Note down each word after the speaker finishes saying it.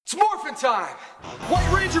Morphin time!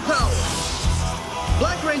 White Ranger power!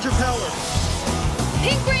 Black Ranger power!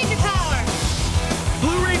 Pink Ranger power!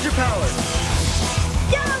 Blue Ranger power!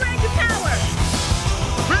 Yellow Ranger power!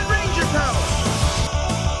 Red Ranger power!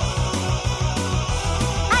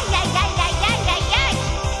 Ay, ay, ay, ay, ay, ay, ay!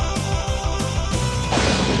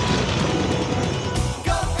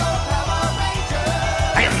 Go, go, Power Rangers!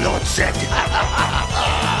 I am Lord Zed. Go,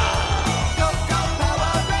 go,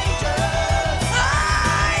 Power Rangers!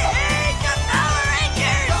 I hate the Power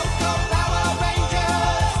Rangers! Go, go, Power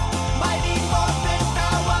Rangers! Mighty Morphin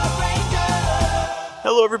Power Rangers!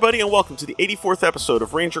 Hello, everybody, and welcome to the 84th episode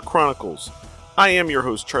of Ranger Chronicles. I am your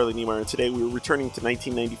host, Charlie Niemeyer, and today we are returning to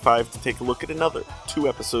 1995 to take a look at another 2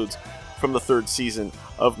 episodes from the 3rd season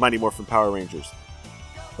of Mighty Morphin Power Rangers.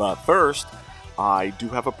 But first, I do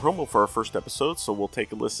have a promo for our first episode, so we'll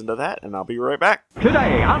take a listen to that, and I'll be right back.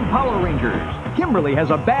 Today on Power Rangers, Kimberly has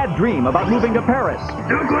a bad dream about moving to Paris.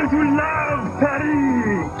 You're going to love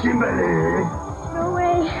Paris, Kimberly. No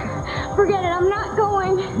way. Forget it, I'm not going.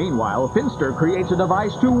 Meanwhile, Finster creates a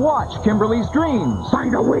device to watch Kimberly's dreams.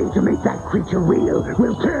 Find a way to make that creature real.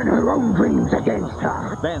 We'll turn her own dreams against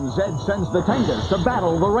her. Then Zed sends the Tangas to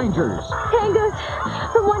battle the Rangers. Tangas,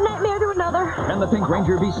 from one nightmare to another. Can the Pink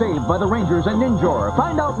Ranger be saved by the Rangers and Ninjor?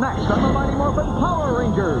 Find out next on the Mighty Morphin Power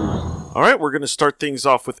Rangers. All right, we're going to start things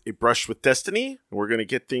off with A Brush with Destiny, and we're going to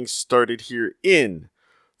get things started here in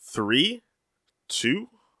 3, 2,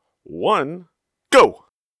 1, go!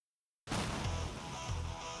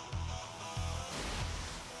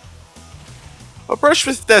 A Brush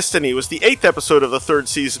with Destiny was the 8th episode of the 3rd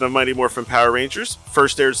season of Mighty Morphin Power Rangers,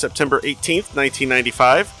 first aired September 18th,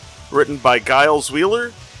 1995, written by Giles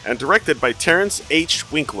Wheeler, and directed by Terrence H.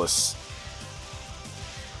 Winkless.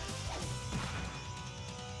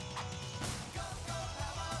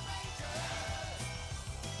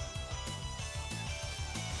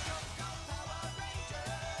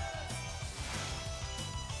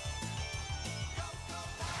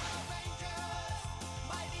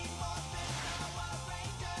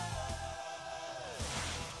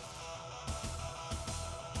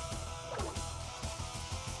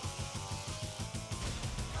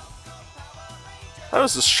 That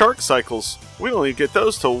was the Shark Cycles. We don't even get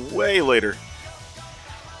those till way later.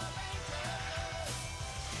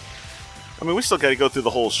 I mean, we still gotta go through the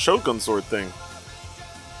whole Shogun Sword thing.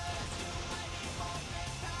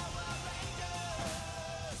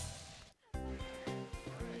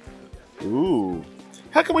 Ooh.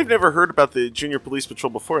 How come we've never heard about the Junior Police Patrol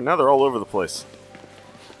before? Now they're all over the place.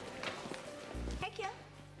 Hey, Kim.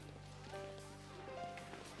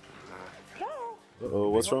 Oh,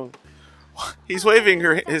 what's wrong? He's waving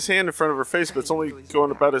his hand in front of her face, but it's only going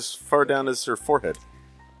about as far down as her forehead.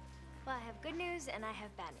 Well, I have good news and I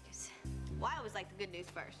have bad news. Well, I always like the good news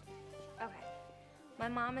first. Okay. My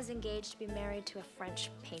mom is engaged to be married to a French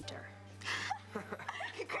painter.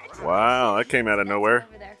 Wow, that came out of That's nowhere.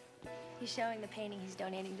 over there. He's showing the painting he's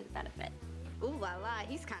donating to the benefit. Ooh la la,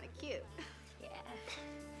 he's kind of cute. Yeah.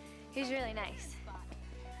 He's really nice.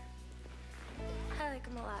 I like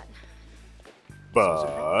him a lot.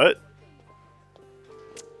 But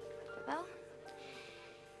Well,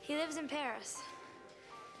 he lives in Paris.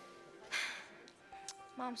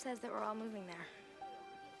 Mom says that we're all moving there.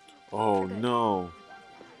 oh no.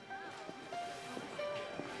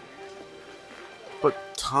 But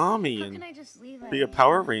Tommy How and can I just leave be a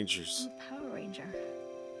Power Rangers. I'm a Power Ranger.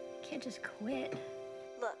 Can't just quit.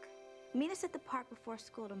 Look, meet us at the park before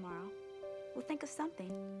school tomorrow. We'll think of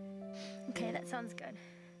something. Okay, that sounds good.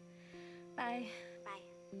 Bye. Bye.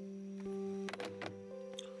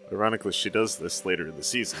 Ironically, she does this later in the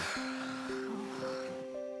season.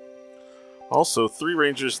 Also, 3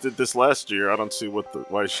 Rangers did this last year. I don't see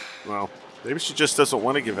why she, well, maybe she just doesn't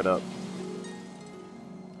want to give it up.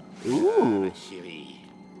 Ooh. Chérie,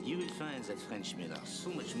 you will find that Frenchmen are so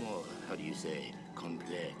much more, how do you say,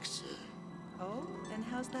 complex. Oh, and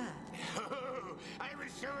how's that? I will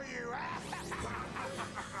show you.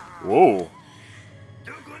 Whoa.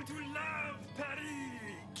 You're going to love Paris,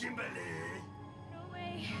 Kimberly. No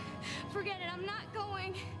way. Forget it, I'm not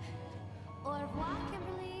going. Au revoir,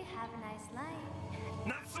 Kimberly. Have a nice night.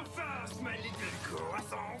 Not so fast, my little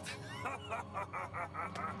croissant.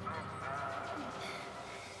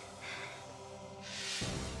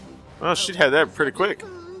 Well, she'd had that pretty quick.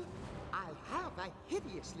 I have a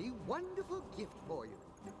hideously wonderful gift for you.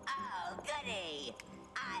 Oh, goody.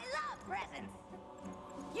 I love presents.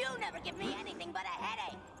 You never give me anything but a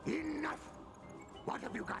headache. Enough. What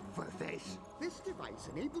have you got, Furface? This device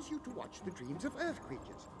enables you to watch the dreams of Earth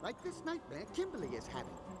creatures, like this nightmare Kimberly is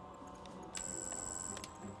having.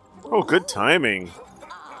 Oh, good timing.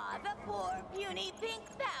 Aw, the poor puny pink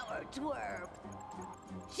Power poor twerp.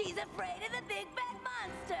 She's afraid of the big bad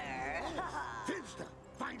monster. Finster,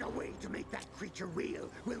 find a way to make that creature real.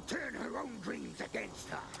 We'll turn her own dreams against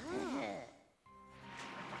her.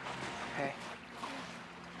 Hey.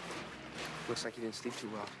 Looks like you didn't sleep too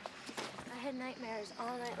well. I had nightmares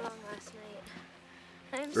all night long last night.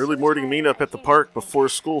 I'm Early so morning tired, meetup I at the can't park think. before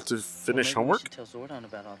school to finish Maybe homework. we should tell Zordon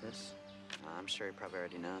about all this. I'm sure he probably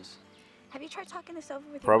already knows. Have you tried talking this over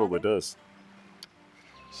with your Probably mother? does.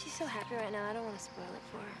 She's so happy right now, I don't want to spoil it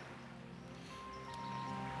for her.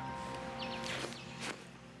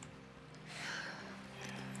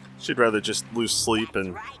 She'd rather just lose sleep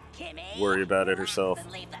and Right, Kimmy. worry about it herself.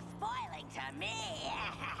 And leave the spoiling to me.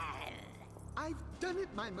 I've done it,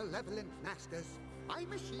 my malevolent masters. My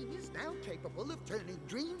machine is now capable of turning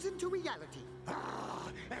dreams into reality. Ah,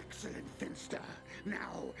 excellent, Finster.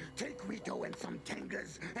 Now, take Rito and some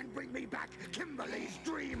Tengas and bring me back Kimberly's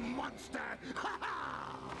dream monster. Ha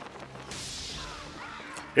ha!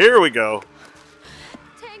 Here we go.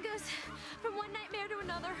 Tangas from one nightmare to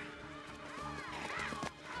another.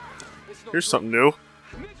 Here's something new.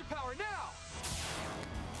 Ninja power now!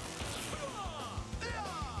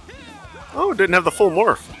 Oh, it didn't have the full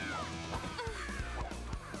morph.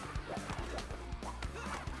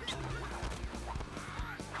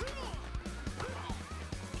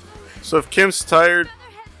 So if Kim's tired,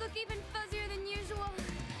 Their heads look even fuzzier than usual.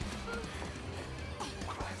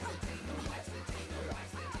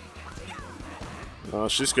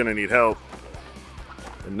 she's gonna need help.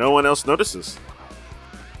 And no one else notices.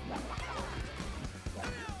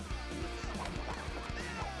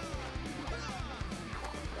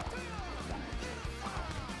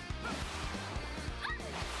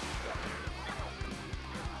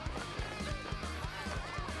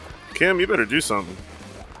 Kim, you better do something.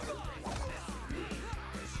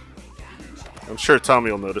 I'm sure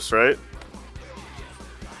Tommy will notice, right?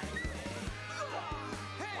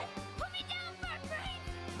 Put me down, Bird Brain!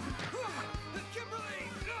 Kimberly!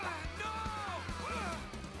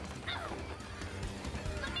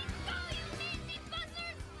 Let me go, you nasty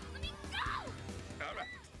buzzards! Let me go! All right.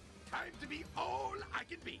 Time to be all I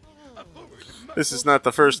can be. A forward This is not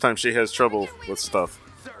the first time she has trouble with stuff.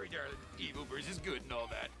 Sorry, darling. Evil Burst is good and all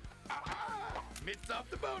that. Ah, mitts off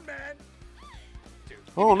the bone, man.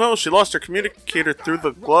 Oh no, she lost her communicator through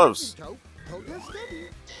the gloves. Rito, hold her steady.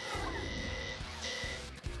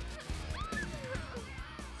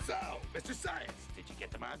 So, Mr. Science, did you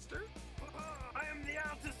get the monster? I am the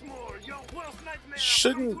Altus your worst nightmare.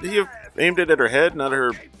 Shouldn't he have aimed it at her head, not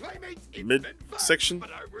her Hey, playmates, it's mid been fun, section?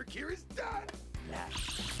 but our work here is done.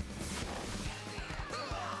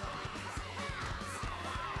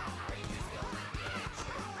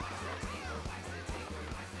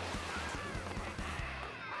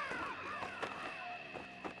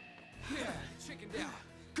 Yeah, chicken down.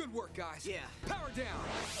 Good work, guys. Yeah. Power down.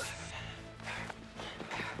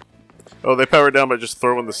 Oh, they powered down by just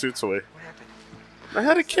throwing the suits away. What happened? Now,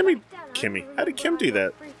 how did Kimmy? Down, I Kimmy, really how did Kim do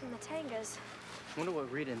that? Free from the Tangas. Wonder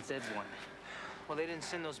what Rita and Zed's want. Well, they didn't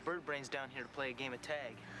send those bird brains down here to play a game of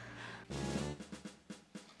tag.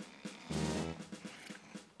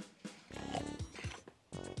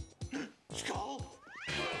 Skull?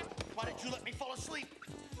 Why did you let me fall asleep?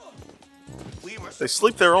 We were They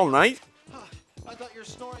sleep there all night? I thought your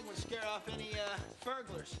snoring would scare off any,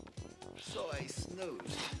 burglars. So I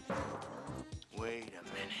snoozed. Wait a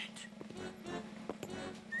minute.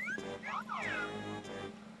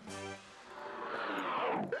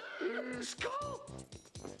 Skull!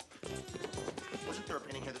 Wasn't there a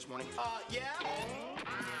painting here this morning? Yeah? Oh,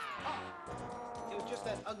 it was just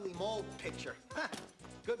that ugly mole picture.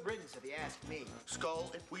 Good riddance, if you ask me.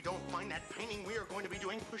 Skull, if we don't find that painting, we are going to be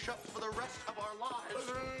doing push-ups for the rest of our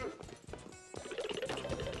lives.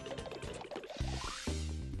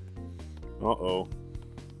 Uh-oh.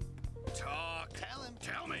 Talk. Tell him.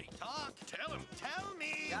 Tell me. Talk. Tell him. Tell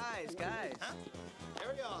me. Guys. Huh?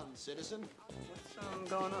 Carry on, citizen. What's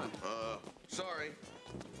going on? Sorry.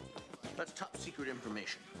 That's top secret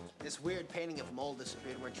information. This weird painting of mole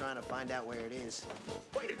disappeared. We're trying to find out where it is.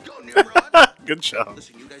 Way to go, Nimrod. Good job.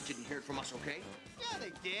 Listen, you guys didn't hear it from us, okay? Yeah,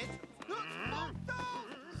 they did.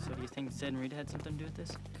 So do you think Zed and Rita had something to do with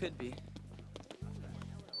this? Could be.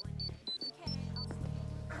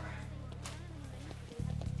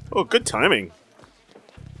 Oh, good timing.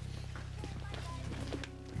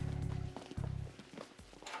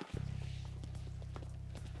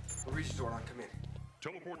 Reach Zordon, come in.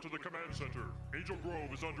 Teleport to the command center. Angel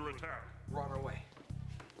Grove is under attack. We're on our way.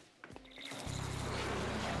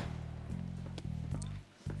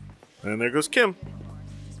 And there goes Kim.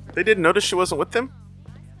 They didn't notice she wasn't with them?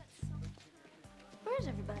 Where's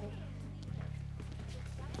everybody?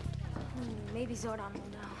 maybe Zordon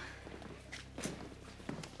will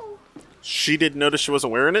know. She didn't notice she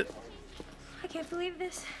wasn't wearing it? I can't believe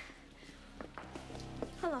this.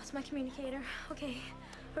 I lost my communicator. Okay.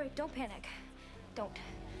 Alright, don't panic. Don't.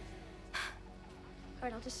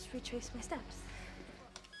 Alright, I'll just retrace my steps.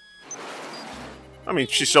 I mean,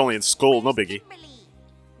 she's only in school, no biggie.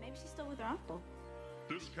 Maybe she's still with her uncle.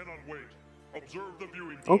 This cannot wait. Observe the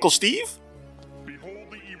viewing. Uncle Steve?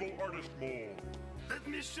 Behold the evil artist mole. Let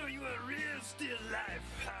me show you a real still life.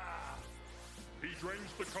 Ha! He drains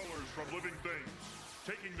the colors from living things,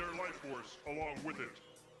 taking their life force along with it.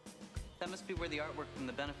 That must be where the artwork from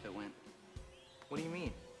the benefit went. What do you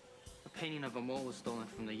mean? A painting of a mole was stolen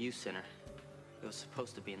from the youth center. It was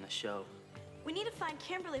supposed to be in the show. We need to find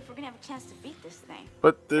Kimberly if we're gonna have a chance to beat this thing.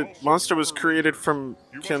 But the monster was created from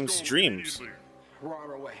Kim's dreams. We're on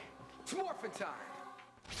our way. It's morphin' time.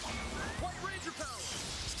 White Ranger power.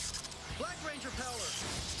 Black Ranger power.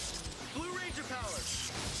 Blue Ranger power.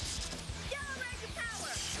 Yellow Ranger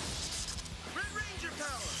power! Red Ranger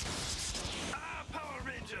power! Ah, Power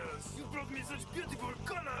Rangers! You brought me such beautiful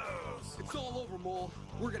colors! It's all over, Mole.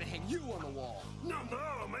 We're gonna hang you on the wall. No,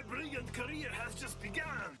 my brilliant career has just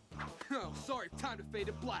begun! Oh, sorry, time to fade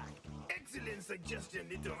to black. Excellent suggestion,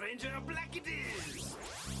 Little Ranger. Black it is!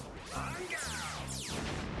 Anga!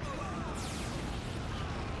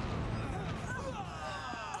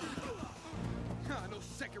 No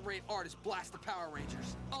second-rate artist blast the Power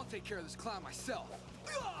Rangers. I'll take care of this clown myself.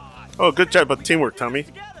 Oh, good job with teamwork, Tommy.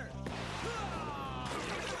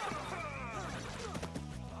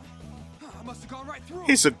 I must have gone right through him.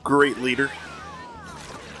 He's a great leader.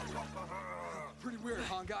 Pretty weird,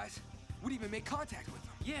 huh, guys? We'd even make contact with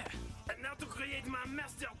them. Yeah, and now to create my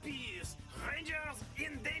masterpiece, Rangers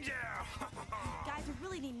in Danger! Guys, we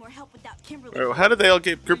really need more help without Kimberly. Well, how did they all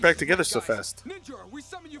get grouped back together so fast? Ninja, we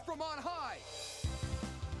summon you from on high.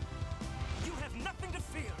 You have nothing to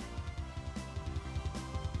fear.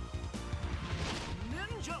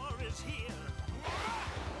 Ninja is here.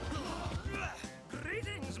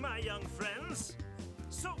 Greetings, my young friends.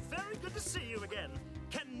 So very good to see you again.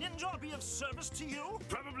 Can Ninja be of service to you?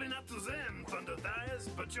 Probably not to them, Thunder Thighs,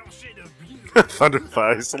 but your shade of blue. Thunder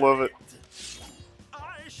Thighs, love it.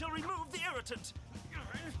 I shall remove the irritant.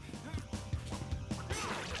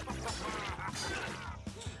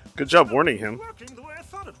 Good job warning him. Working the way I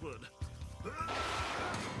thought it would.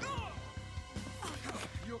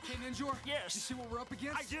 You okay, Ninja? Yes. You see what we're up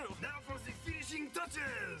against? I do. Now for the finishing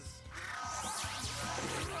touches.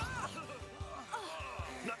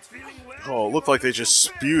 Not feeling well? Oh, it looked like they just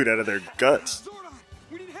spewed out of their guts. Zordon,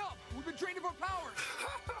 we need help. We've been drained of our powers.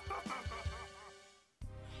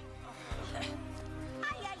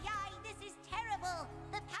 This is terrible.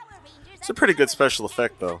 The Power Rangers It's a pretty good special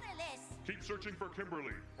effect, though. Keep searching for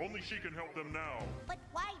Kimberly. Only she can help them now. But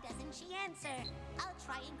why doesn't she answer? I'll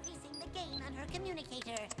try increasing the gain on her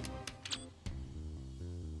communicator.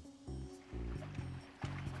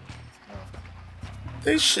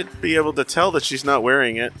 They should be able to tell that she's not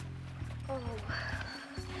wearing it. Oh.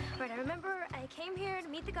 Right, I remember I came here to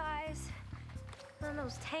meet the guys. Then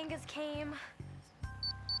those Tangas came.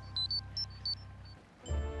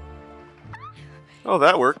 Oh,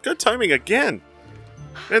 that worked. Good timing again.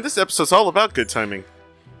 Man, this episode's all about good timing.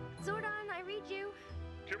 Zordon, I read you.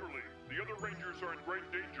 Kimberly, the other Rangers are in great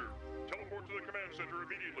danger. Teleport to the command center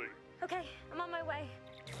immediately. Okay, I'm on my way.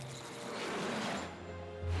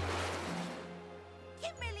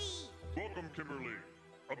 Kimberly! Welcome, Kimberly.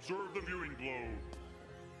 Observe the viewing globe.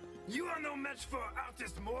 You are no match for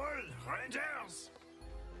Artist Mole, Rangers.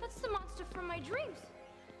 That's the monster from my dreams.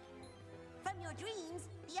 From your dreams,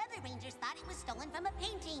 the other Rangers thought it was stolen from a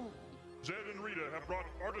painting. Zed and Rita have brought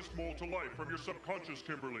Artist Mole to life from your subconscious,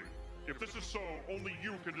 Kimberly. If this is so, only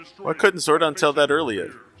you can destroy Why it. couldn't Zordon tell that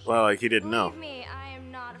earlier? Well, like he didn't know. Believe me, I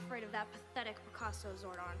am not afraid of that pathetic Picasso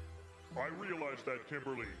Zordon. I realize that,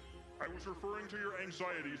 Kimberly. I was referring to your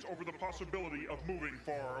anxieties over the possibility of moving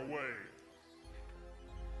far away.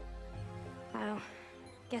 Wow.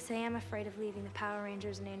 Guess I am afraid of leaving the Power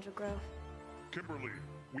Rangers in Angel Grove. Kimberly,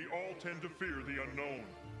 we all tend to fear the unknown.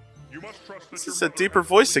 You must trust that This your is a mother deeper has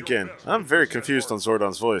voice only your again. best I'm very interests at confused on heart.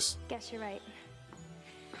 Zordon's voice. Guess you're right.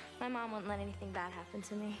 My mom won't let anything bad happen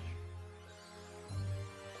to me.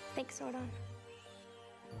 Thanks, Zordon.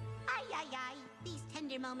 Ay. These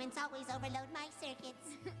tender moments always overload my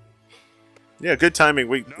circuits. Yeah, good timing.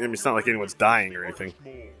 I mean, it's not like anyone's dying or anything. Artist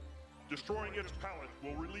Mole. Destroying its palette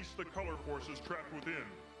will release the color forces trapped within.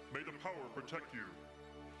 May the power protect you.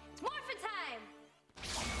 It's morphin' time!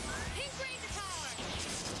 Pink Ranger power!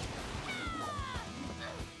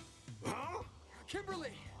 Huh?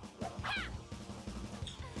 Kimberly!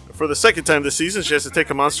 For the second time this season, she has to take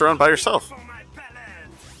a monster on by herself. For my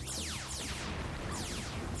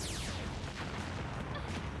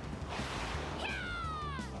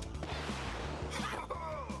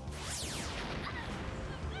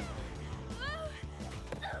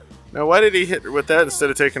Now, why did he hit her with that instead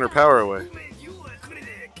of taking her power away?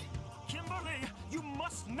 Kimberly, you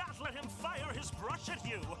must not let him fire his brush at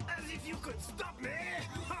you. As if you could stop me.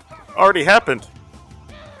 Already happened.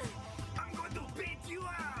 I'm going to beat you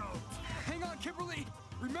out. Hang on, Kimberly.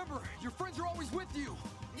 Remember, your friends are always with you.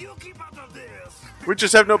 You keep out of this. We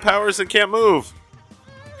just have no powers and can't move.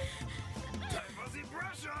 Time for the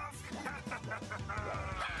brush off.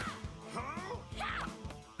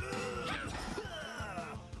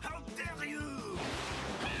 How dare you?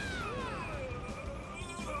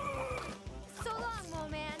 So long, Mole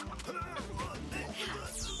Man.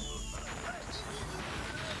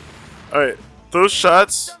 Alright, those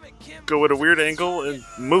shots go at a weird angle and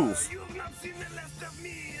move.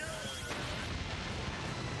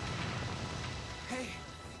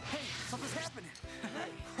 Something's happening.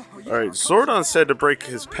 Alright, Zordon said to break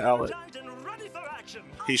his palate.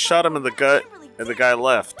 He shot him in the gut, and the guy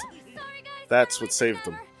left. That's what saved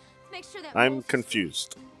him. I'm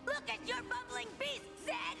confused. Look at your bubbling beast,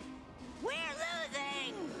 Zed! We're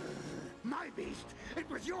losing! My beast, it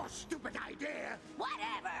was your stupid idea.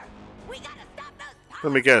 Whatever! We gotta stop those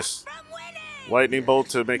Let me guess. Lightning bolt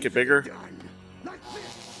to make it bigger?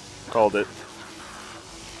 Called it.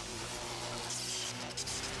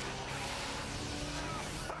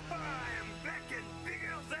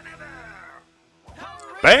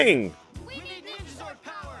 Bang! We need Ninjazord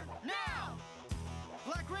power now!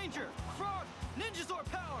 Black Ranger, Frog, Ninjazord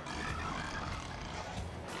power!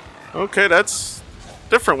 Okay, that's a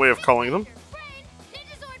different way of calling them.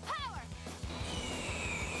 Ninjazord power!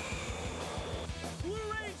 Blue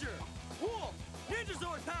Ranger, Wolf,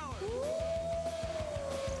 Ninjazord power!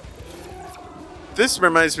 This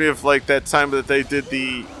reminds me of like that time that they did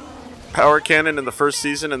the power cannon in the first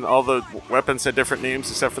season and all the weapons had different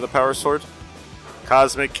names except for the power sword.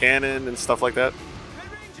 Cosmic cannon and stuff like that.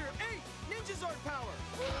 Red Ranger, 8, Ninjazord power!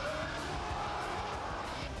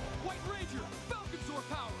 White Ranger, Falconzord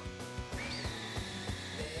power!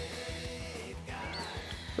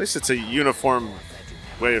 At least it's a uniform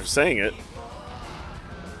way of saying it.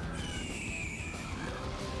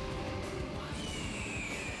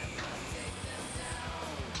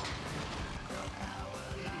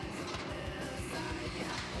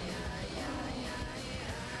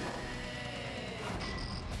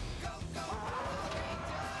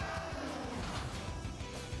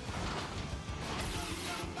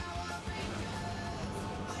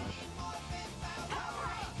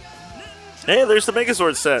 Hey, there's the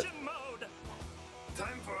Megazord set.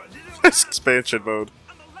 It's expansion mode.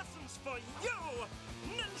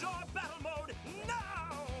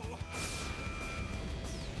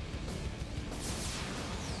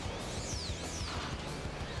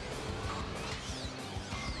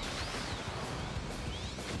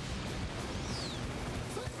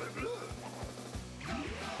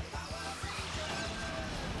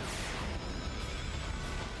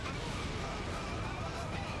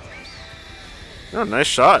 Oh, nice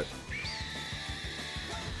shot.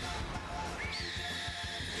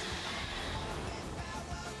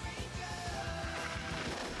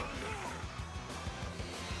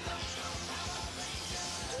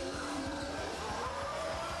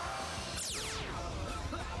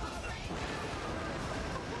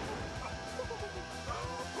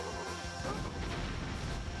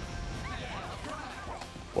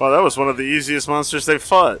 Wow, that was one of the easiest monsters they've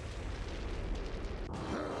fought.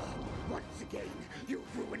 Once again, you've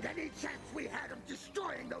ruined any chance we had of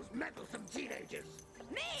destroying those meddlesome teenagers.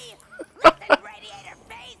 Me? Listen, Radiator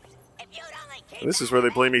Face! If you'd only keep This is where they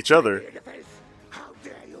blame each other. How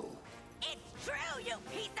dare you? It's true, you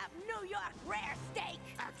piece of New York rare steak!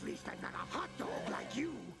 At least I'm not a hot dog like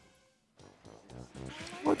you.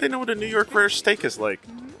 Well, they know what a New York rare steak is like.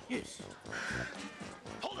 Yes.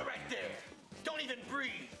 Hold it right there. Don't even breathe.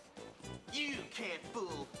 You can't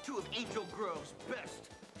fool two of Angel Grove's best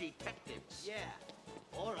detectives. Yeah,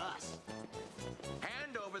 or us.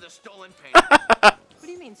 Hand over the stolen painting. What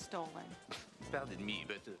do you mean stolen? Pardon me,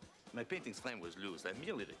 but my painting's flame was loose. I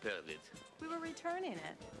merely repaired it. We were returning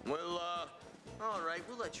it. Well, all right,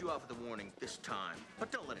 we'll let you off with a warning this time,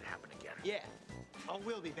 but don't let it happen again. Yeah. Oh,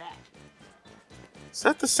 we'll be back. Is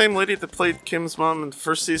that the same lady that played Kim's mom in the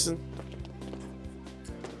first season?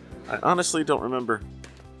 I honestly don't remember.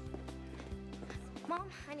 Mom,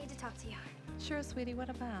 I need to talk to you. Sure, sweetie, what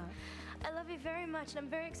about? I love you very much, and I'm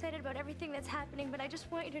very excited about everything that's happening, but I just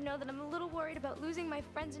want you to know that I'm a little worried about losing my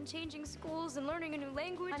friends and changing schools and learning a new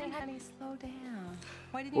language. Honey, slow down.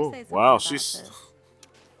 Why didn't you say something wow, about she's this?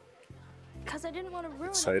 Because I didn't want to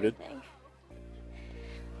ruin excited. everything.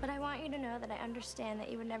 But I want you to know that I understand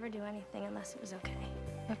that you would never do anything unless it was okay.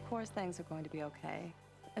 Of course things are going to be okay.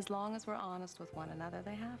 As long as we're honest with one another,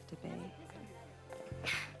 they have to be.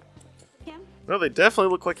 Kim? Well, they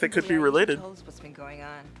definitely look like they could be related. Tell us what's been going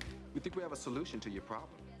on. We think we have a solution to your problem.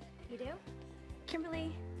 You do?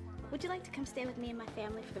 Kimberly, would you like to come stay with me and my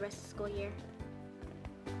family for the rest of the school year?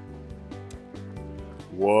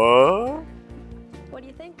 What? What do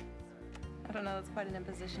you think? I don't know, it's quite an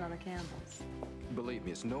imposition on the Campbells. Believe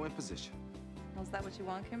me, it's no imposition. Well, is that what you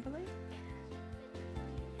want, Kimberly?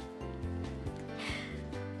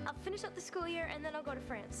 I'll finish up the school year and then I'll go to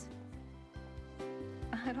France.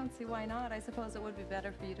 I don't see why not. I suppose it would be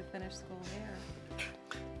better for you to finish school here.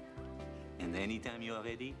 And anytime you're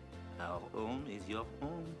ready, our home is your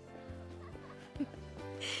home.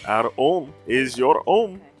 Our home is your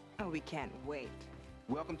home. Oh, we can't wait.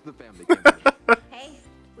 Welcome to the family. Hey,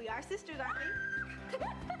 we are sisters, aren't we?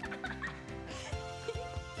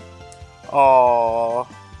 Aww.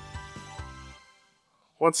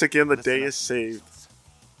 Once again, the day is saved.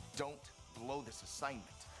 Don't blow this assignment,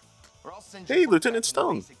 or I'll send Hey, you Lieutenant back to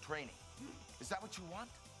Stone. basic training. Is that what you want?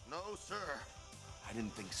 No, sir. I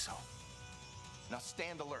didn't think so. Now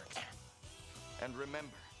stand alert. And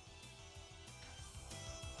remember,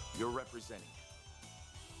 you're representing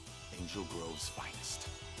Angel Grove's finest.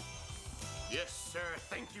 Yes, sir.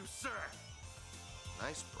 Thank you, sir.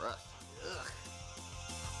 Nice breath. Ugh.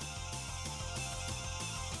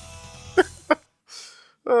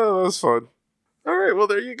 Oh, that was fun. All right, well,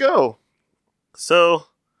 there you go. So,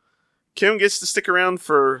 Kim gets to stick around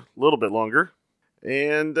for a little bit longer,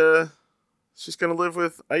 and she's going to live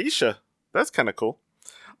with Aisha. That's kind of cool.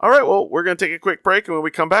 All right, well, we're going to take a quick break, and when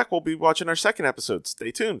we come back, we'll be watching our second episode.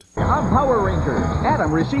 Stay tuned. On Power Rangers,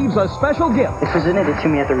 Adam receives a special gift. They presented it to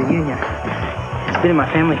me at the reunion. It's been in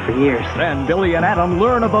my family for years. Then Billy and Adam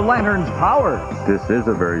learn of the lantern's power. This is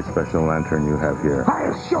a very special lantern you have here.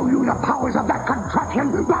 I'll show you the powers of that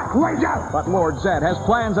contraption, Black Ranger! But Lord Zed has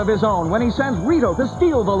plans of his own when he sends Rito to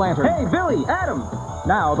steal the lantern. Hey, Billy, Adam!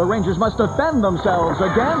 Now the Rangers must defend themselves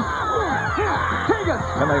against... Tigus!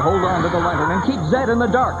 Can they hold on to the lantern and keep Zed in the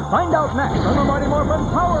dark? Find out next on the Mighty Morphin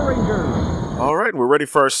Power Rangers! All right, we're ready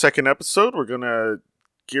for our second episode. We're going to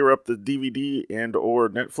gear up the DVD and or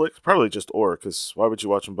Netflix. Probably just or, because why would you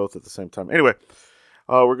watch them both at the same time? Anyway,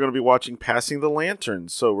 we're going to be watching Passing the Lantern.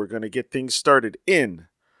 So we're going to get things started in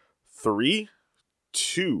 3,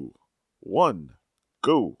 2, 1,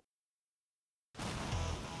 go.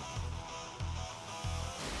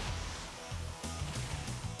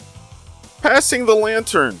 Passing the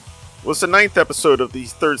Lantern was the 9th episode of the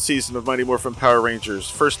 3rd season of Mighty Morphin Power Rangers.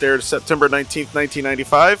 First aired September 19th,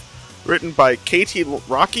 1995. Written by Katie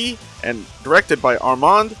Rocky and directed by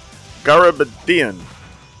Armand Garabedian.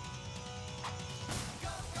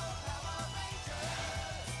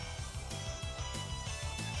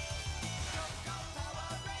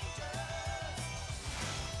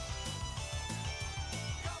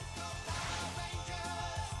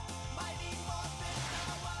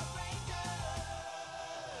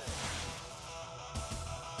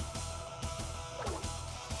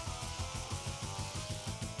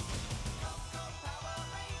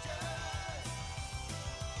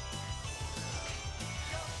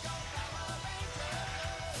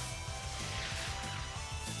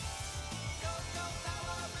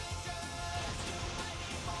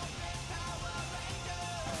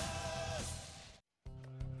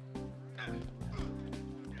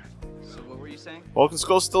 Saying? Vulcan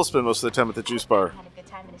Skull still spend most of the time at the juice bar. Had a good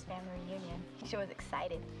time at his family reunion. He sure was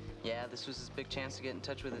excited. Yeah, this was his big chance to get in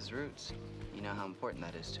touch with his roots. You know how important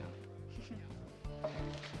that is to him.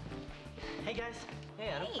 Hey guys. Hey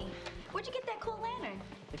Adam. Hey, where'd you get that cool lantern?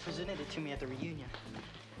 They presented it to me at the reunion.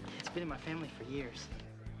 It's been in my family for years.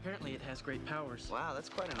 Apparently it has great powers. Wow, that's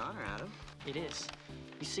quite an honor, Adam. It is.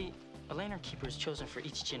 You see, a lantern keeper is chosen for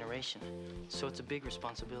each generation, so it's a big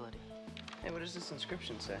responsibility. Hey, what does this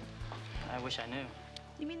inscription say? I wish I knew.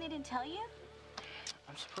 You mean they didn't tell you?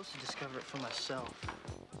 I'm supposed to discover it for myself.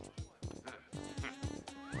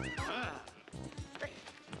 Great.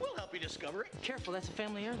 We'll help you discover it. Careful, that's a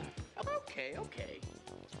family heirloom. Okay, okay.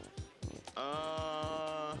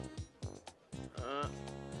 I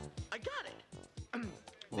got it.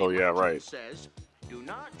 Oh, yeah, right. It says, do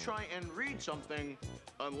not try and read something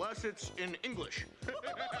unless it's in English.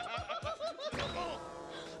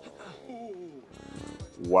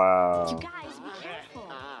 Wow. You guys, be careful.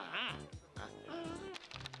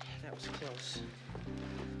 That was close.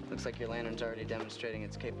 Looks like your lantern's already demonstrating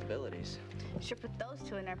its capabilities. Should put those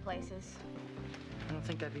two in their places. I don't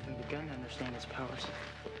think I've even begun to understand its powers.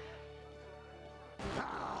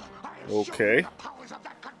 Okay. The powers of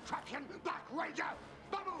that contraption, Black Ranger!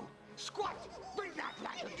 Babu, Squat, bring that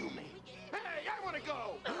lantern to me. Hey, I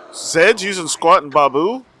Zed's using Squat and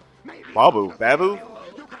Babu? Babu?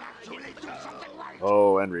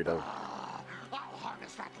 Oh, and Rito. I'll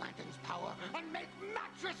harness that lantern's power and make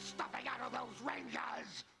mattress stuffing out of those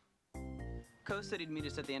Rangers! Ko said he'd meet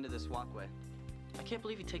us at the end of this walkway. I can't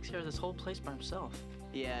believe he takes care of this whole place by himself.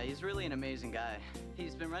 Yeah, he's really an amazing guy.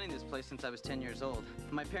 He's been running this place since I was 10 years old.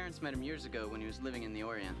 My parents met him years ago when he was living in the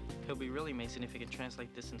Orient. He'll be really amazing if he can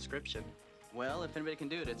translate this inscription. Well, if anybody can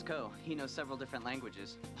do it, it's Ko. He knows several different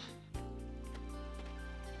languages.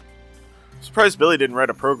 Surprised Billy didn't write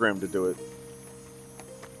a program to do it.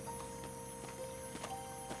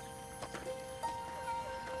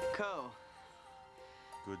 Ko.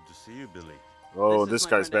 Good to see you, Billy. Oh, This is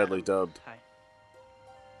this my guy's friend badly Adam. dubbed. Hi.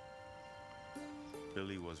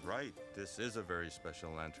 Billy was right. This is a very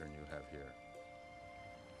special lantern you have here.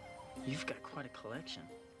 You've got quite a collection.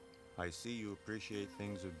 I see you appreciate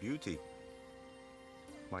things of beauty.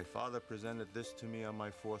 My father presented this to me on my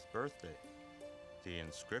 4th birthday. The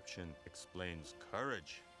inscription explains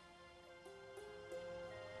courage.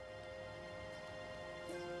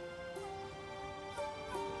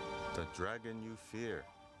 The dragon you fear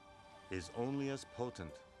is only as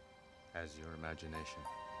potent as your imagination.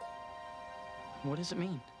 What does it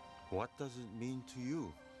mean? What does it mean to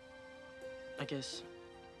you? I guess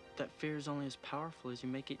that fear is only as powerful as you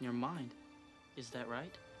make it in your mind. Is that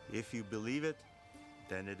right? If you believe it,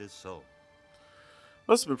 then it is so.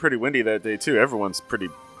 Must have been pretty windy that day, too. Everyone's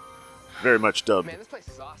very much dubbed. Man, this place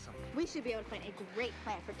is awesome. We should be able to find a great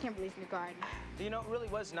plant for Kimberly's new garden. You know, it really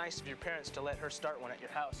was nice of your parents to let her start one at your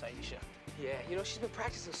house, Aisha. Yeah, you know, she's been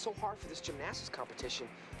practicing so hard for this gymnastics competition.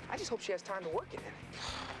 I just hope she has time to work in it.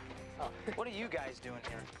 What are you guys doing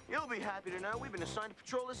here? You'll be happy to know we've been assigned to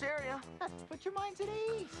patrol this area. Put your minds at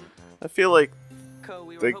ease. I feel like Ko,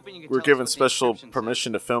 we were they hoping you could were tell us given what the special inscription said.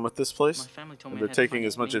 permission to film at this place. My family told And me I they're had to taking find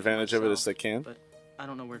as much the meaning for advantage of it as myself, they can. But I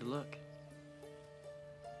don't know where to look.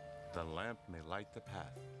 The lamp may light the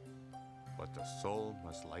path, but the soul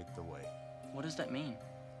must light the way. What does that mean?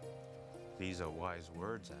 These are wise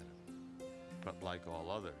words, Adam. But like all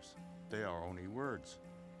others, they are only words.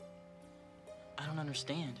 I don't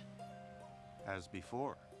understand. As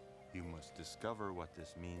before, you must discover what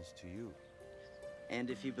this means to you.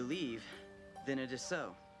 And if you believe, then it is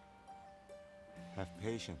so. Have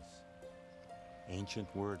patience.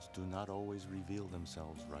 Ancient words do not always reveal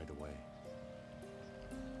themselves right away.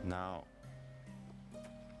 Now,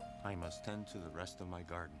 I must tend to the rest of my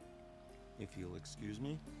garden. If you'll excuse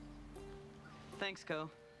me. Thanks,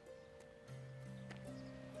 Ko.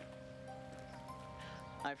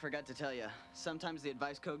 I forgot to tell you, sometimes the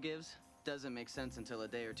advice Ko gives doesn't make sense until a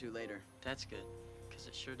day or two later. That's good, because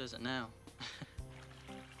it sure doesn't now.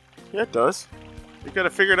 Yeah, it does. You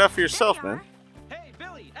gotta figure it out for yourself, man. Hey,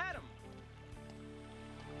 Billy, Adam!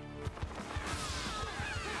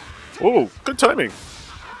 Oh, good timing.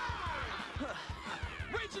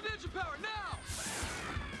 Raise your ninja power now!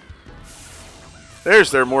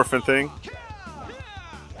 There's their morphin thing.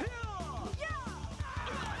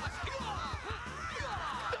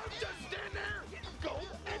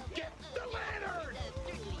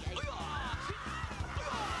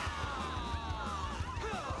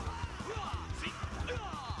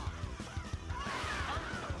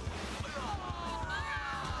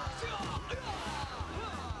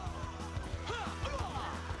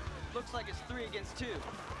 Looks like it's 3 against 2.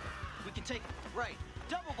 We can take it. Right.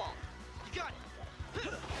 Double ball. You got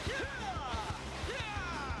it.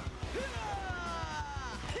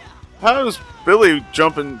 How is Billy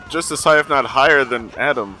jumping just as high, if not higher, than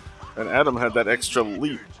Adam? And Adam had that extra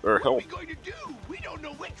leap, or help. We don't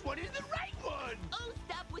know which one is the right one. Oh,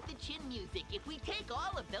 stop with the chin music. If we take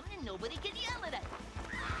all of them, then nobody can yell at us.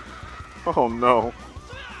 Oh no.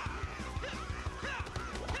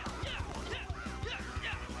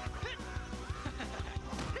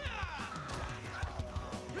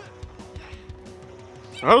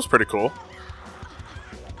 That was pretty cool.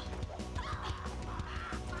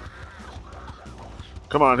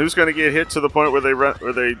 Come on, who's gonna get hit to the point where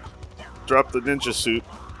they drop the ninja suit?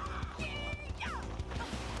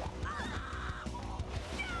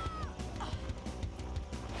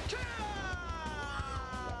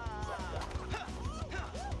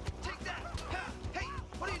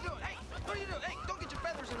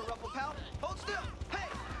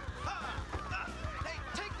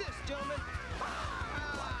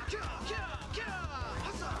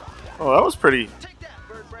 Oh, that was pretty,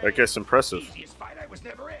 I guess, impressive. Easiest fight I was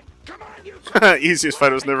never in. Come on, you. Easiest fight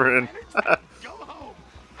I was never in.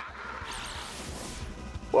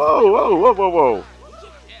 Whoa, whoa, whoa, whoa, whoa.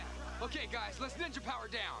 Yeah. Okay, guys, let's ninja power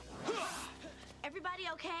down. Everybody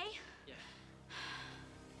okay?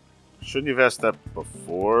 Shouldn't you have asked that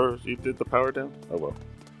before you did the power down? Oh well.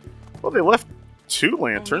 Well, they left 2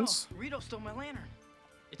 lanterns. Oh, no. Rito stole my lantern.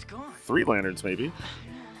 It's gone. 3 lanterns, maybe.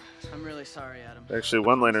 I'm really sorry, Adam. Actually,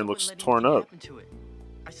 1 lantern looks torn up.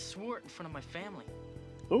 I swore it in front of my family.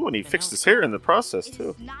 Ooh, and he fixed his hair in the process, too.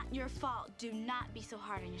 It's not your fault. Do not be so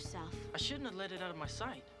hard on yourself. I shouldn't have let it out of my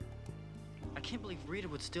sight. I can't believe Rita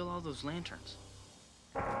would steal all those lanterns.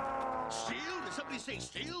 Steal? Did somebody say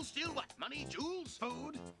steal? Steal what? Money, jewels,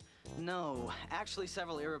 food? No, actually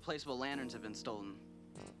several irreplaceable lanterns have been stolen.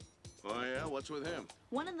 Oh yeah? What's with him?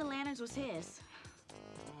 One of the lanterns was his.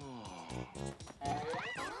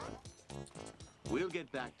 We'll get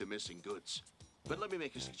back to missing goods. But let me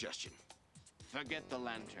make a suggestion. Forget the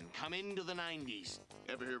lantern. Come into the 90s.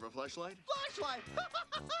 Ever hear of a flashlight? Flashlight!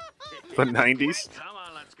 The 90s? Come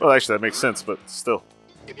on, let's go. Well, actually, that makes sense, but still.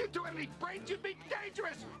 If you do have any brains, you'd be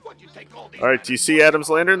dangerous. What'd you take all these? Alright, do you see Adam's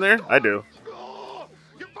lantern there? I do. Oh,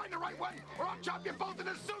 you find the right one, or I'll chop you both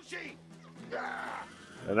into sushi.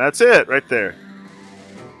 And that's it, right there.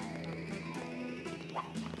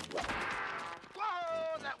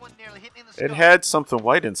 Whoa, that one nearly hit me in the skull. It had something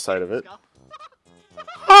white inside of it.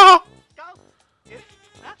 Ah! Get it?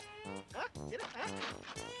 Get it?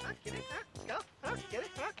 Get it? Skull? Get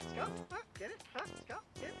it? Skull? Get it? Skull?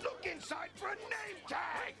 Look inside for a name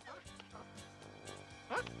tag!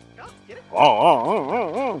 Skull? Get it?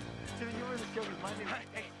 Oh. Steven, you were in the skill with my name.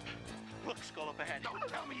 Hey, look, Skull up ahead. Don't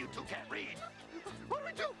tell me you two can't read. What do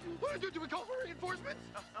we do? What do we do? Do we call for reinforcements?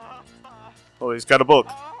 Oh, he's got a book.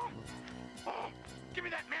 Give me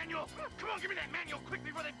that manual! Come on, give me that manual quick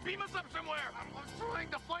before they beam us up somewhere! I'm trying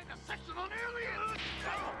to find a section on aliens!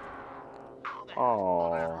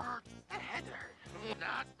 Oh. That had to hurt.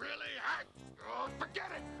 Not really hurt. Oh, forget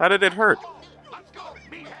it! How did it hurt? Let's go,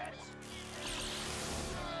 meatheads!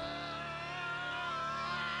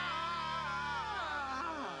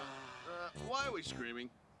 Why are we screaming?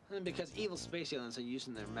 Because evil space aliens are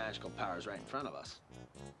using their magical powers right in front of us.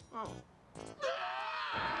 Oh.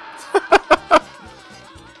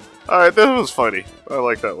 Alright, that was funny. I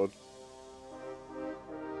like that one.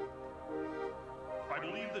 I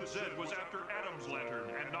believe that Zed was after Adam's lantern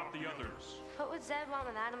and not the others. What would Zed want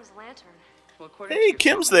with Adam's lantern? Well, according Hey, to your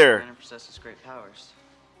Kim's family, there. the lantern possesses great powers.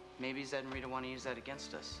 Maybe Zed and Rita want to use that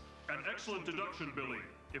against us. An excellent deduction, Billy.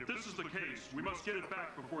 If this is the case, we must get it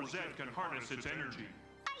back before Zed can harness its energy.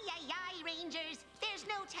 Aye, Rangers. There's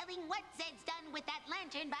no telling what Zed's done with that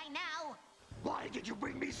lantern by now. Why did you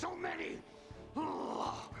bring me so many?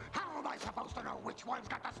 Oh, how am I supposed to know which one's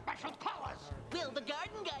got the special powers? Well, the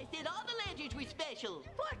garden guy said all the lanterns were special.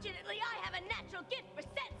 Fortunately, I have a natural gift for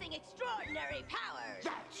sensing extraordinary powers.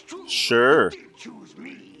 That's true. Sure. You did choose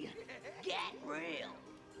me. Get real.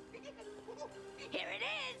 Here it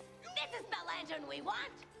is. This is the lantern we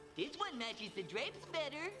want. This one matches the drapes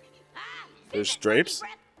better. There's drapes?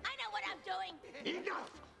 I know what I'm doing.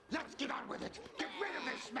 Enough! Let's get on with it. Get rid of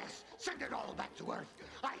this mess. Send it all back to Earth.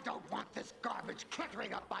 I don't want this garbage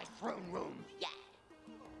cluttering up my throne room. Yeah.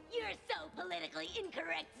 You're so politically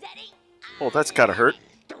incorrect, Zeddy. Oh, that's gotta hurt.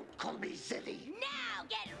 Don't call me Zeddy. Now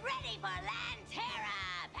get ready for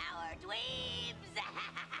Lantera, power dweebs.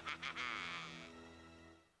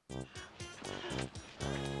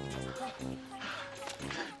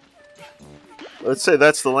 Let's say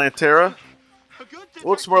that's the Lantera. It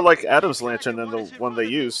looks more like Adam's lantern than the one they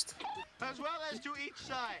used. As well as to each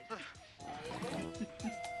side.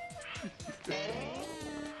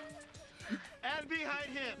 And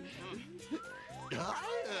behind him.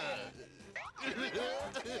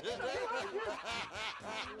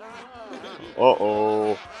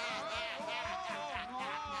 Uh-oh.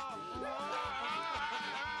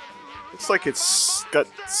 Looks like it's got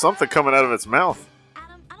something coming out of its mouth.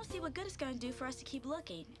 Adam, I don't see what good it's going to do for us to keep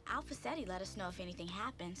looking. Alpha said he'd let us know if anything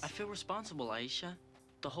happens. I feel responsible, Aisha.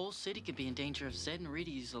 The whole city could be in danger if Zed and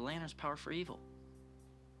Rita use the lantern's power for evil.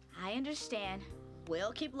 I understand.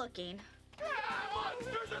 We'll keep looking.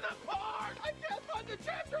 Monsters in the park! I can't find the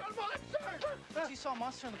chapter on monsters! You saw a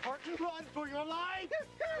monster in the park? Run for your life!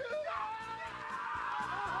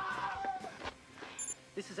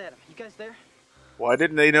 This is Adam. You guys there? Why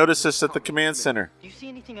didn't they notice this at the command center? Do you see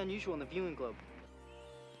anything unusual in the viewing globe?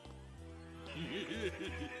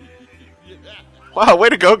 Wow, way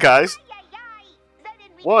to go, guys.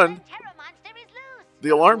 One, the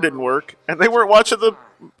alarm didn't work, and they weren't watching the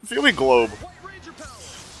viewing globe.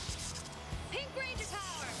 Pink Ranger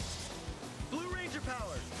power. Blue Ranger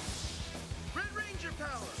power. Red Ranger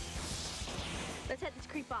power. Let's head this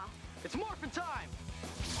creep off. It's morphin' time.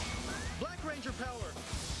 Black Ranger power.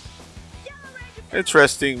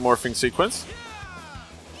 Interesting morphing sequence.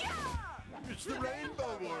 It's the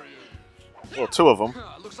Rainbow Warriors. Well, two of them.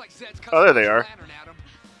 Looks like Zed Oh, there they are.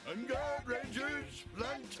 On guard, Rangers!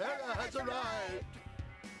 Lantera has arrived!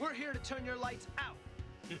 We're here to turn your lights out.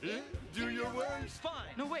 Do your worst.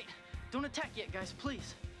 Fine. No, wait. Don't attack yet, guys,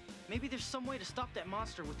 please. Maybe there's some way to stop that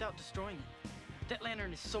monster without destroying it. That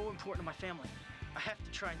lantern is so important to my family. I have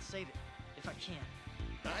to try and save it, if I can.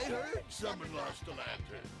 I heard someone lost a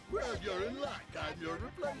lantern. Well, you're in luck. I'm your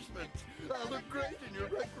replacement. I'll look great in your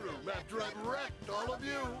rec room after I've wrecked all of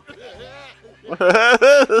you. Perfect!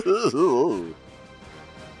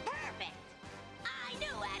 I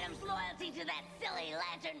knew Adam's loyalty to that silly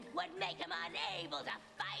lantern would make him unable to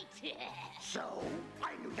fight. So,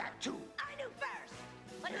 I knew that too. I knew first,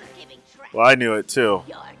 but who's keeping track? Well, I knew it too.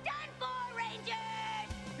 You're done for, Rangers!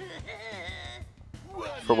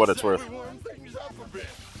 For what it's worth. Warm things up a bit.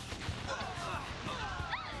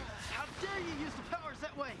 How dare you use the powers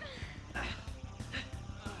that way?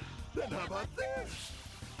 Then how about this?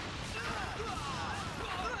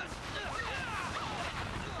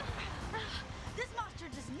 This monster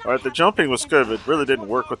does not Alright, the jumping was good, but it really didn't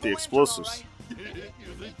work with the explosives. You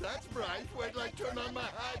think that's bright? Wait till I turn on my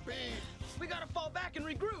high beam. We gotta fall back and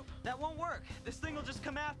regroup. That won't work. This thing will just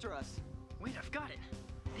come after us. Wait, I've got it.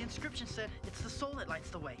 The inscription said it's the soul that lights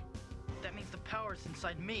the way. That means the power's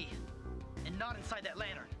inside me, and not inside that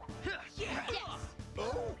lantern. Yes!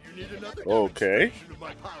 Oh, you need another Okay. demonstration of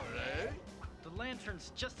my power, eh? The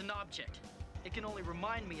lantern's just an object. It can only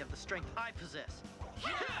remind me of the strength I possess.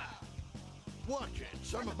 Watch it.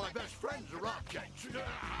 Some of my best friends are objects.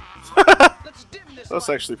 Let's dim this That's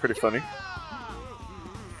light. actually pretty funny.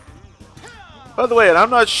 By the way, and I'm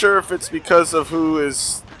not sure if it's because of who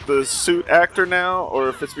is the suit actor now, or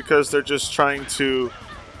if it's because they're just trying to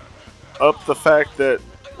up the fact that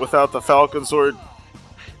without the Falcon Sword,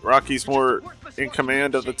 Rocky's more in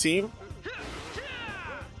command of the team.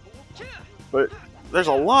 But there's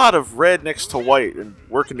a lot of red next to white and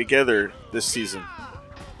working together this season.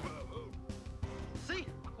 See?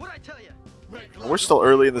 What'd I tell you? And we're still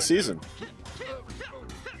early in the season.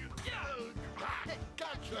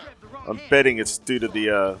 I'm betting it's due to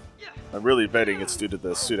the, I'm really betting it's due to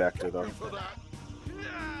the suit actor, though.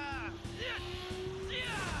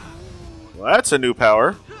 Well, that's a new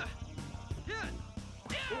power.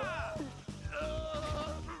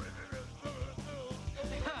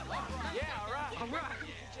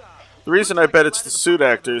 The reason I bet it's the suit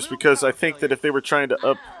actor is because I think that if they were trying to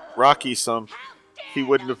up Rocky some, he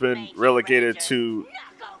wouldn't have been relegated to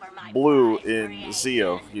blue in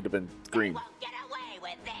Zeo. He'd have been green.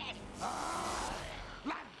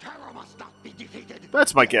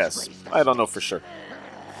 That's my guess. I don't know for sure.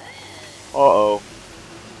 Uh-oh.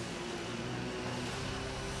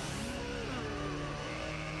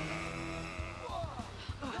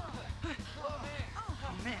 Oh,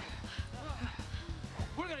 man.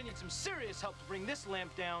 We're gonna need some serious help to bring this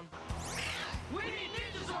lamp down. We need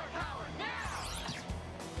Ninja Sword power now!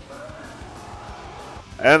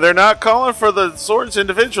 And they're not calling for the swords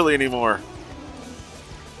individually anymore.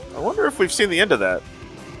 I wonder if we've seen the end of that.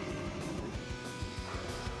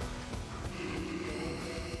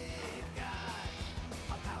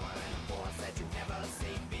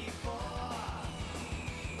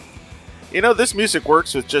 You know, this music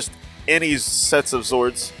works with just any sets of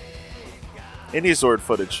Zords. Any Zord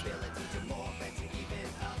footage.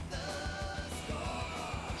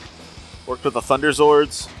 Worked with the Thunder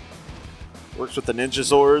Zords. Works with the Ninja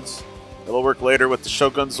Zords. It'll work later with the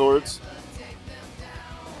Shogun Zords.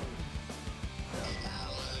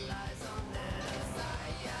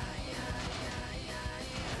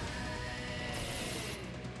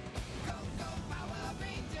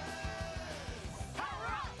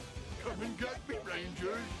 Come and get me,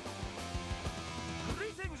 Rangers.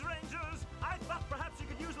 Greetings, Rangers. I thought perhaps you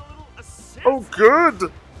could use a little assist. Oh,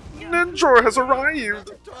 good! Ninjor has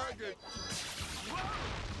arrived! Target.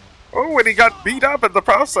 Oh, and he got beat up in the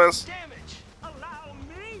process. Allow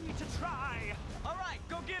me to try. All right,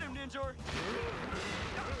 go get him, Ninjor.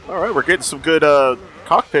 Alright, we're getting some good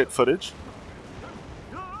cockpit footage.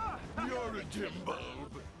 You're a dim bulb.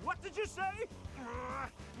 What did you say?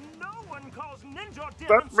 No one calls Ninja dim.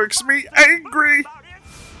 That makes me angry!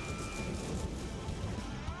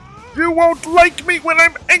 You won't like me when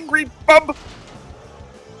I'm angry, bub!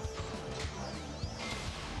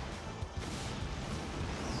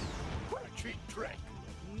 What a cheap trick.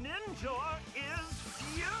 Ninja is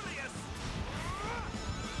furious.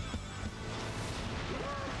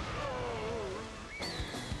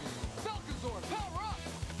 Falcon Sword, power up!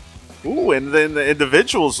 Ooh, and then the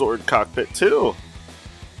individual Zord cockpit, too.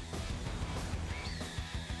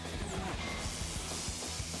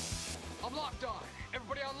 I'm locked on.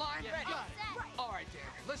 Everybody online? Ready. All right, Dan.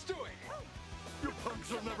 Let's do it. You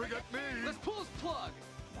punks will never get me! Let's pull his plug!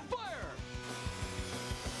 Fire!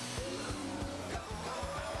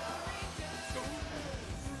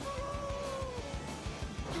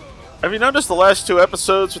 Have you noticed the last 2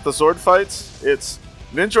 episodes with the Zord fights? It's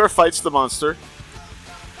Ninjor fights the monster,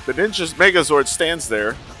 the Ninja's Megazord stands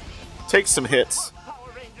there, takes some hits,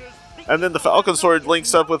 and then the Falcon Sword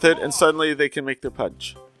links up with it, and suddenly they can make their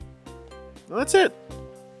punch. Well, that's it.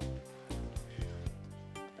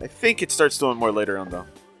 I think it starts doing more later on, though.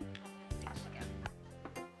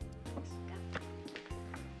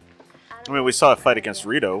 I mean, we saw a fight against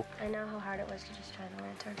Rito. I know how hard it was to just try the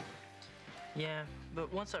lantern. Yeah,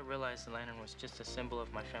 but once I realized the lantern was just a symbol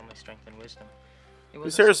of my family's strength and wisdom, it His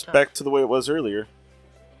wasn't hair's so tough. back to the way it was earlier.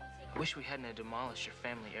 Wish we hadn't demolished your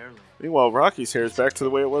family heirloom. Meanwhile, Rocky's hair is back to the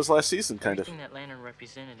way it was last season, kind of. Everything that lantern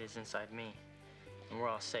represented is inside me. And we're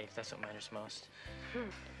all safe. That's what matters most.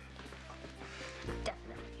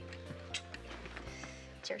 Definitely.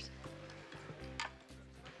 Cheers.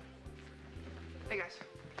 Hey, guys.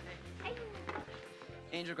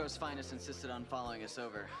 Angel Grove's finest insisted on following us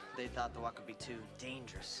over. They thought the walk would be too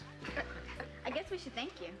dangerous. I guess we should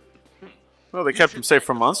thank you. Well, they kept him safe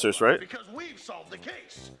from monsters, right? Because we've solved the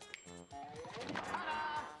case.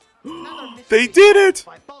 They did it!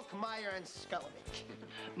 By Bulkmeyer and Scully.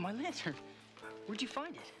 My lantern. Where'd you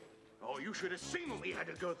find it? Oh, you should have seen what we had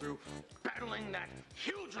to go through battling that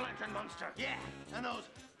huge lantern monster. Yeah, and those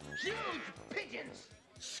huge pigeons.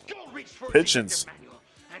 Skull reached for a Pigeons. detective manual,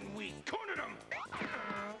 and we cornered them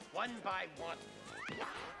one by one.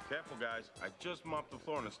 Careful, guys. I just mopped the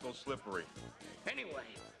floor and it's still slippery. Anyway,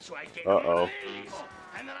 so I gave them one Uh-oh. of these,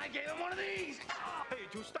 and then I gave them one of these. Hey,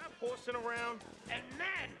 do stop horsing around. And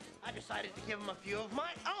then I decided to give him a few of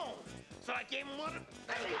my own. So I gave him one of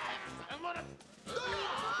these and one of.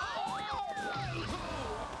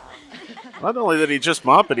 Not only did he just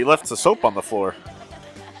mop it, he left the soap on the floor.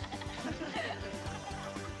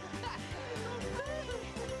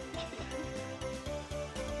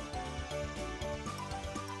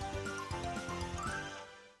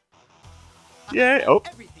 Yay! Oh,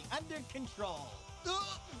 Everything under control.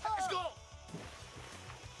 Let's go.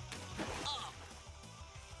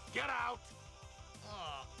 Get out.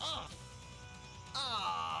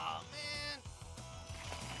 Man.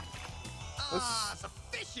 It's a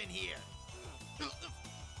fish in here.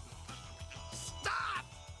 Stop.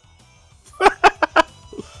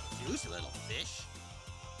 Loose little fish.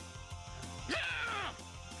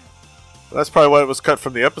 that's probably why it was cut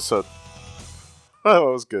from the episode. Oh,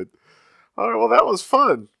 that was good. All right, well, that was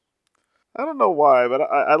fun. I don't know why, but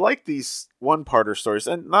I like these one-parter stories,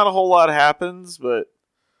 and not a whole lot happens, but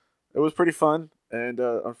it was pretty fun. And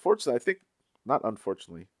unfortunately, not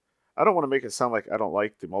unfortunately, I don't want to make it sound like I don't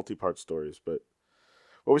like the multi-part stories, but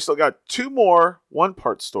we still got 2 more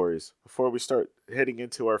one-part stories before we start heading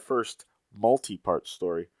into our first multi-part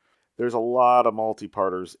story. There's a lot of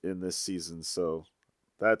multi-parters in this season, so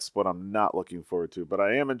that's what I'm not looking forward to. But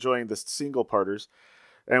I am enjoying the single-parters.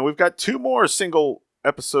 And we've got 2 more single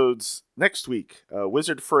episodes next week.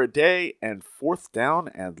 Wizard for a Day and 4th Down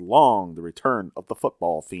and Long, the return of the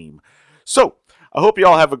football theme. So, I hope you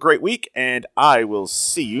all have a great week, and I will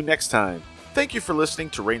see you next time. Thank you for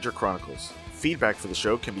listening to Ranger Chronicles. Feedback for the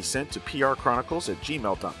show can be sent to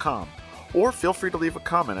prchronicles@gmail.com, or feel free to leave a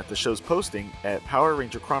comment at the show's posting at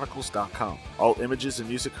PowerRangerChronicles.com. All images and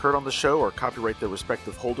music heard on the show are copyright their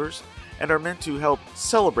respective holders and are meant to help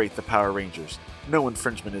celebrate the Power Rangers. No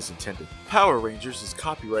infringement is intended. Power Rangers is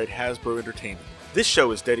copyright Hasbro Entertainment. This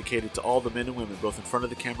show is dedicated to all the men and women, both in front of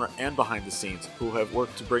the camera and behind the scenes, who have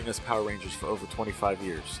worked to bring us Power Rangers for over 25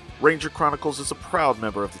 years. Ranger Chronicles is a proud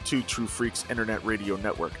member of the Two True Freaks Internet Radio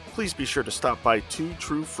Network. Please be sure to stop by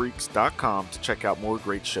twotruefreaks.com to check out more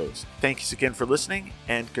great shows. Thanks again for listening,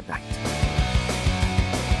 and good night.